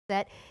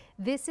that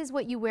this is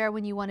what you wear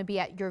when you want to be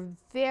at your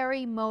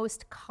very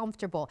most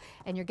comfortable.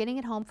 And you're getting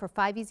it home for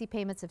 5 easy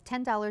payments of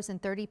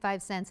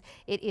 $10.35.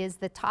 It is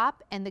the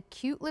top and the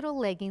cute little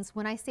leggings.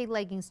 When I say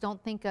leggings,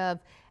 don't think of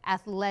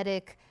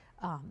athletic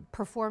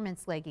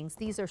performance leggings.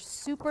 These are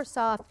super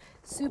soft,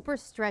 super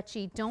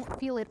stretchy, don't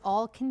feel at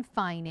all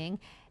confining.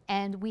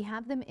 And we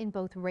have them in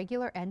both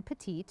regular and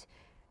petite.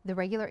 The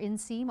regular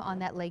inseam on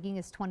that legging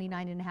is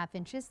 29.5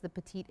 inches. The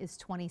petite is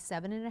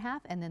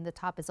 27.5, and then the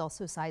top is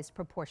also sized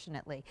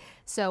proportionately.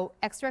 So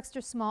extra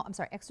small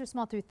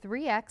through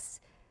 3X.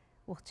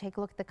 We'll take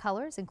a look at the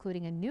colors,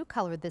 including a new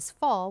color this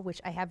fall, which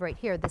I have right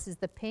here. This is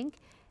the pink,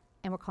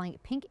 and we're calling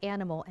it Pink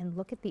Animal, and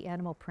look at the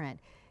animal print.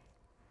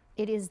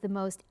 It is the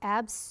most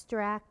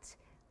abstract,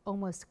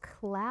 almost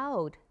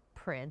cloud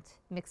print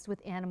mixed with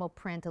animal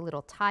print, a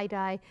little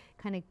tie-dye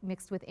kind of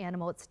mixed with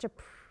animal. It's such a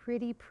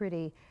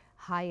pretty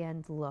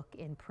high-end look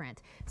in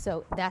print.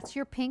 So that's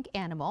your Pink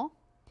Animal,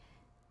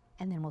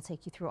 and then we'll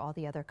take you through all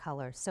the other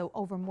colors. So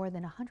over more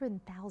than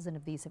 100,000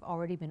 of these have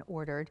already been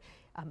ordered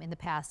in the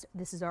past.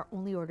 This is our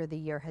only order of the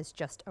year, has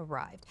just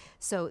arrived.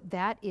 So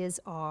that is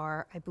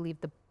our, I believe,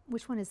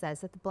 which one is that? Is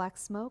that the black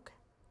smoke?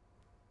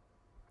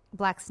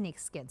 Black snake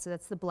skin. So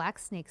that's the black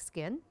snake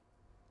skin.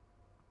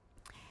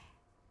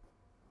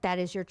 That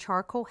is your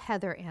charcoal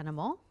heather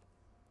animal.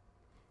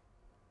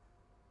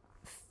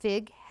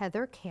 Fig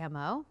heather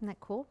camo. Isn't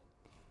that cool?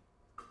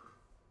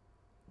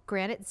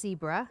 Granite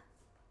zebra.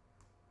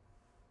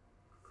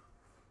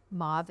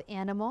 Mauve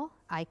animal,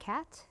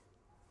 iCat.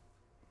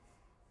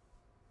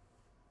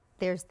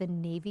 There's the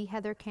navy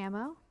heather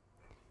camo.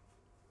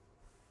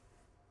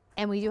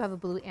 And we do have a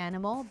blue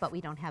animal, but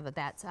we don't have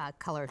that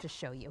color to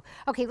show you.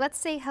 Okay, let's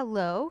say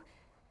hello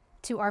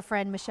to our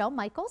friend Michelle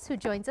Michaels, who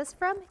joins us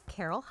from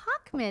Carole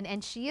Hochman,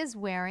 and she is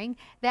wearing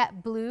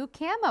that blue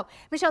camo.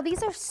 Michelle,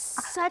 this is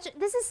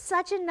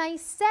such a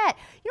nice set.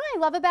 You know what I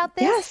love about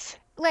this? Yes.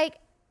 Like,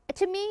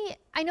 to me,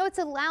 I know it's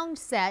a lounge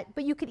set,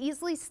 but you could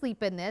easily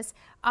sleep in this.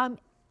 And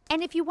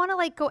if you want to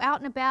like go out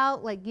and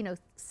about, like, you know,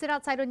 sit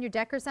outside on your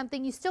deck or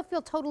something, you still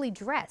feel totally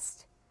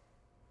dressed.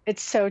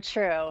 It's so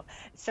true.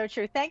 So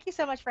true. Thank you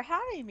so much for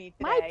having me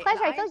today. My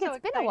pleasure. I feel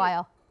like it's been a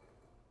while.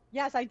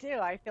 Yes, I do.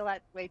 I feel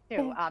that way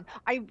too.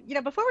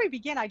 Before we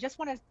begin, I just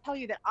want to tell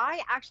you that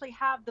I actually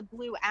have the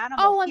blue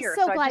animal here.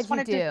 Oh, I'm so glad I just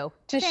wanted you do.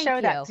 to show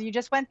that. So you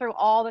just went through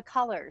all the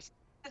colors.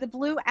 The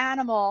blue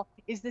animal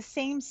is the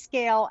same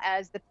scale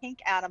as the pink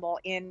animal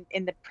in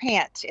the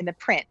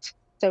print.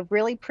 So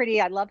really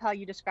pretty. I love how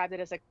you described it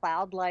as a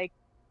cloud-like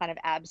kind of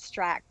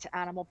abstract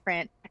animal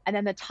print. And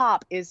then the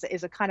top is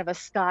a kind of a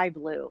sky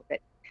blue that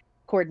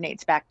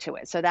coordinates back to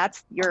it. So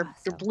that's your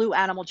blue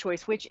animal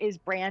choice, which is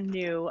brand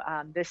new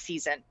this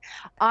season.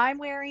 I'm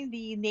wearing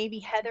the navy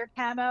heather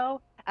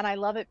camo, and I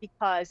love it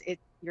because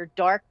it's your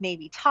dark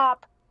navy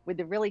top with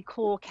the really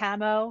cool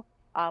camo,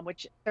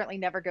 which certainly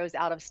never goes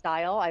out of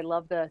style. I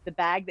love the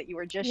bag that you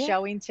were just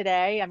showing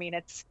today. I mean,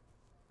 it's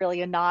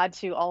really a nod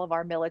to all of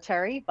our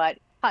military, but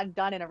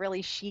done in a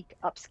really chic,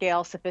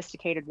 upscale,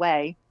 sophisticated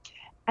way.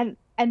 And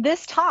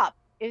this top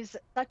is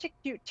such a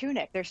cute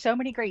tunic. There's so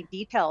many great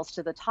details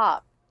to the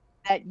top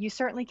that you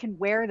certainly can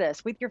wear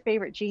this with your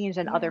favorite jeans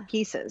and other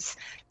pieces.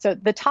 So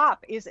the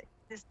top is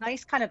this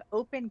nice kind of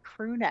open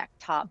crew neck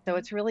top. So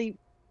it's really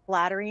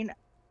flattering,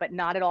 but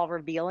not at all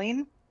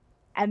revealing.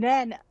 And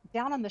then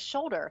down on the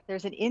shoulder,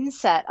 there's an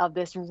inset of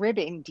this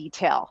ribbing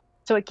detail.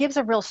 So it gives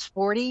a real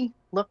sporty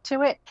look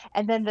to it.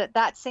 And then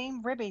that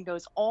same ribbing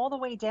goes all the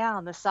way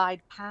down the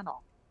side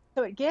panel.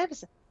 So it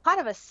gives kind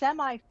of a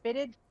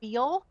semi-fitted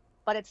feel,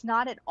 but it's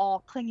not at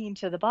all clinging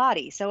to the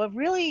body. So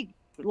a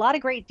lot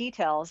of great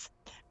details.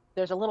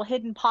 There's a little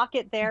hidden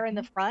pocket there in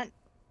the front.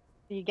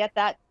 So you get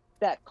that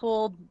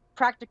cool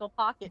practical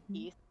pocket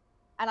piece.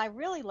 And I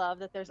really love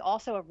that there's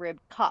also a ribbed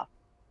cuff.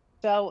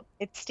 So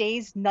it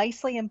stays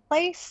nicely in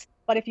place,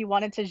 but if you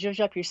wanted to zhuzh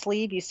up your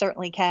sleeve, you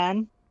certainly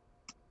can.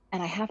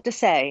 And I have to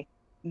say,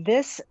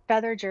 this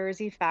feather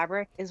jersey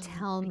fabric is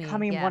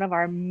becoming one of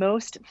our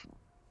most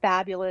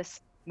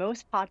fabulous,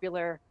 most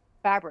popular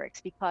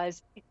fabrics,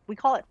 because we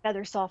call it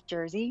feather soft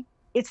jersey.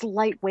 It's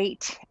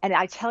lightweight, and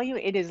I tell you,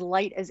 it is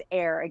light as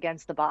air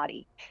against the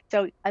body.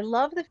 So I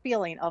love the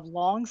feeling of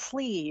long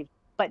sleeve,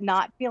 but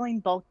not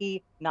feeling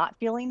bulky, not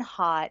feeling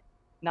hot,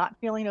 not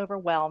feeling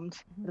overwhelmed.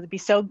 It would be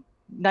so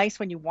nice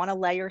when you want to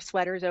layer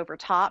sweaters over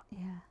top.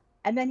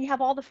 And then you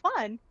have all the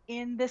fun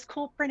in this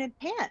cool printed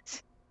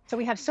pant. So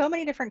we have so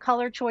many different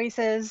color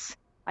choices.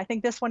 I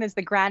think this one is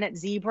the granite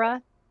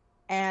zebra,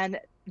 and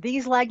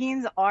these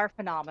leggings are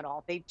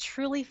phenomenal. They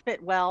truly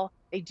fit well.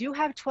 They do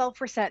have 12%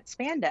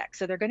 spandex,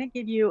 so they're going to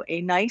give you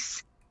a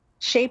nice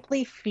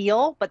shapely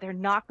feel, but they're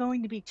not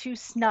going to be too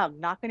snug,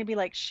 not going to be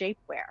like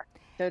shapewear.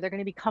 So they're going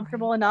to be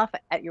comfortable enough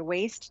at your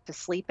waist to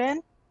sleep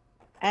in,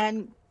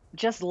 and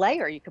just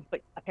layer. You can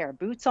put a pair of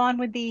boots on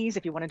with these.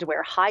 If you wanted to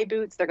wear high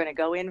boots, they're going to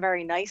go in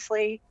very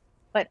nicely.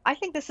 But I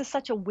think this is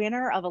such a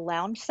winner of a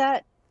lounge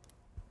set.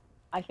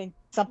 I think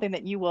something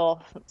that you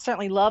will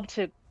certainly love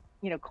to,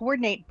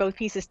 coordinate both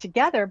pieces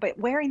together, but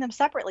wearing them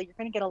separately, you're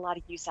going to get a lot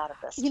of use out of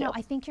this.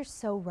 I think you're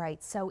so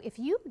right. So if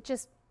you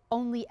just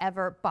only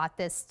ever bought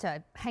this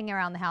to hang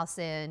around the house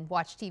in,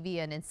 watch TV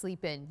in, and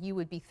sleep in, you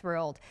would be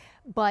thrilled.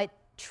 But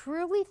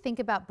truly think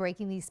about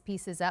breaking these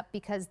pieces up,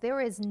 because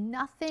there is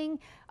nothing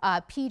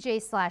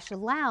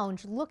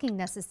PJ/lounge looking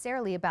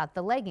necessarily about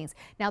the leggings.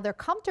 Now, they're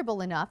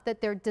comfortable enough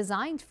that they're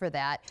designed for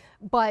that,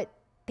 but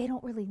they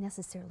don't really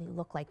necessarily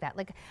look like that.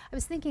 Like, I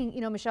was thinking,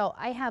 you know, Michelle,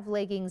 I have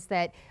leggings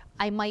that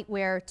I might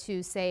wear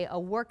to, say, a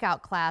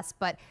workout class,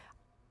 but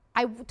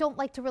I don't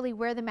like to really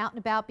wear them out and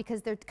about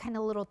because they're kind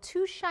of a little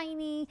too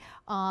shiny.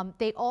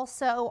 They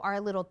also are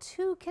a little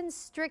too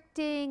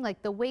constricting,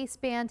 like the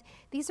waistband.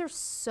 These are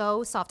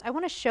so soft. I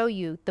want to show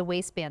you the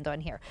waistband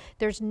on here.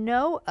 There's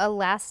no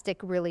elastic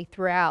really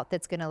throughout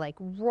that's going to like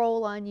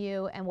roll on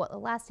you, and what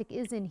elastic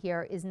is in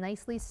here is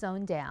nicely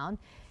sewn down.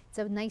 It's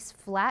a nice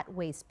flat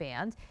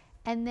waistband.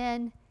 And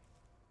then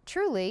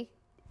truly,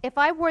 if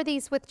I wore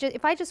these with,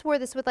 if I just wore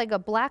this with like a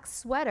black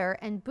sweater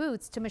and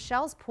boots, to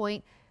Michelle's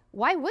point,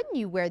 why wouldn't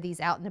you wear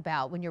these out and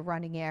about when you're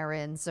running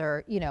errands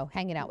or, you know,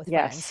 hanging out with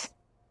friends?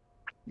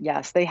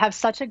 Yes, they have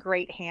such a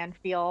great hand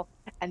feel,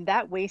 and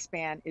that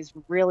waistband is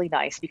really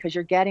nice because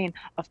you're getting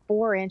a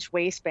 4-inch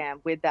waistband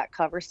with that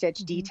cover stitch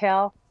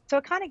detail. So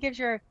it kind of gives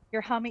your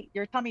tummy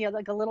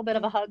like a little bit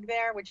of a hug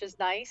there, which is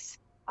nice.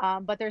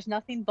 But there's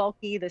nothing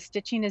bulky. The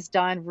stitching is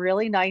done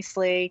really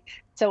nicely.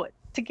 So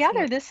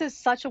together, this is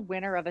such a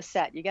winner of a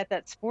set. You get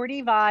that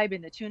sporty vibe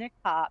in the tunic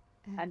top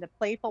and the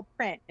playful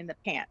print in the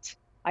pant.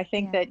 I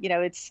think that, you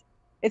know, it's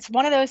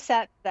one of those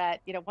sets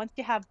that, you know, once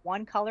you have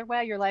one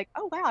colorway, you're like,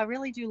 oh, wow, I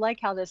really do like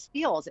how this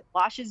feels. It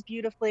washes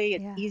beautifully.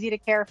 It's easy to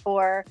care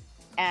for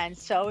and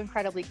so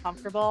incredibly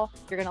comfortable.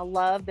 You're going to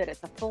love that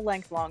it's a full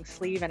length long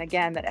sleeve. And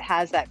again, that it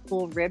has that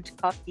cool ribbed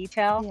cuff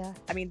detail.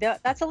 I mean,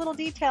 that's a little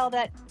detail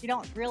that you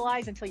don't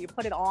realize until you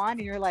put it on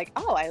and you're like,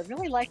 oh, I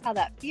really like how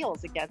that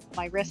feels against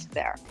my wrist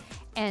there.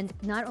 And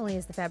not only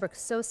is the fabric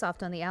so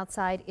soft on the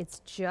outside, it's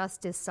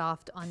just as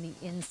soft on the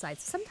inside.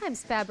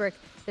 Sometimes fabric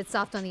that's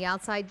soft on the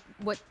outside,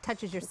 what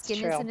touches your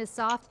skin isn't as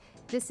soft.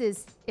 This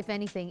is, if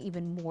anything,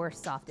 even more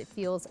soft. It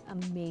feels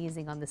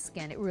amazing on the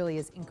skin. It really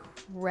is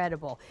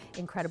incredible,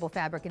 incredible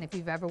fabric. And if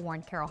you've ever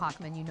worn Carole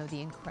Hochman, you know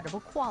the incredible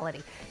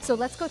quality. So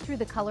let's go through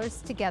the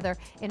colors together.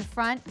 In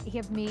front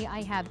of me,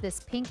 I have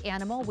this pink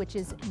animal, which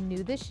is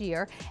new this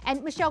year.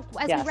 And Michelle,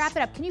 as we wrap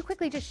it up, can you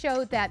quickly just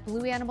show that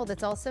blue animal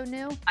that's also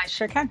new? I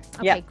sure can.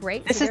 Okay,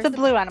 great. This is the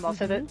blue animal.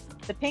 So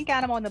the pink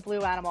animal and the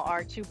blue animal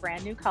are two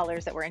brand new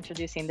colors that we're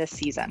introducing this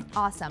season.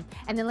 Awesome.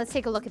 And then let's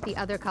take a look at the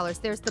other colors.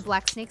 There's the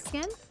black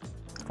snakeskin.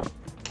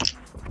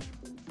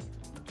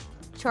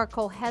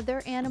 Charcoal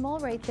heather animal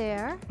right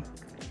there.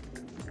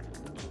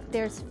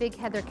 There's fig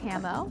heather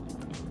camo.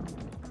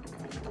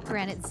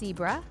 Granite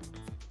zebra.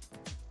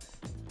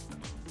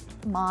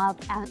 Mauve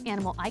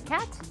animal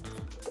icat.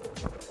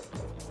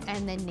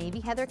 And then navy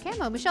heather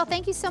camo. Michelle,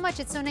 thank you so much.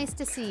 It's so nice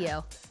to see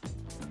you.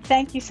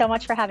 Thank you so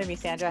much for having me,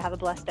 Sandra. Have a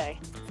blessed day.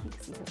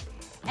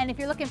 And if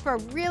you're looking for a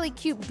really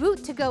cute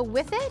boot to go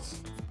with it,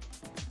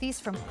 these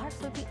from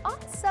Clarks would be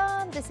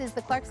awesome. This is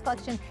the Clarks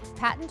Collection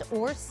patent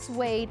or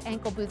suede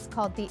ankle boots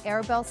called the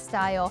Arabelle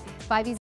style 5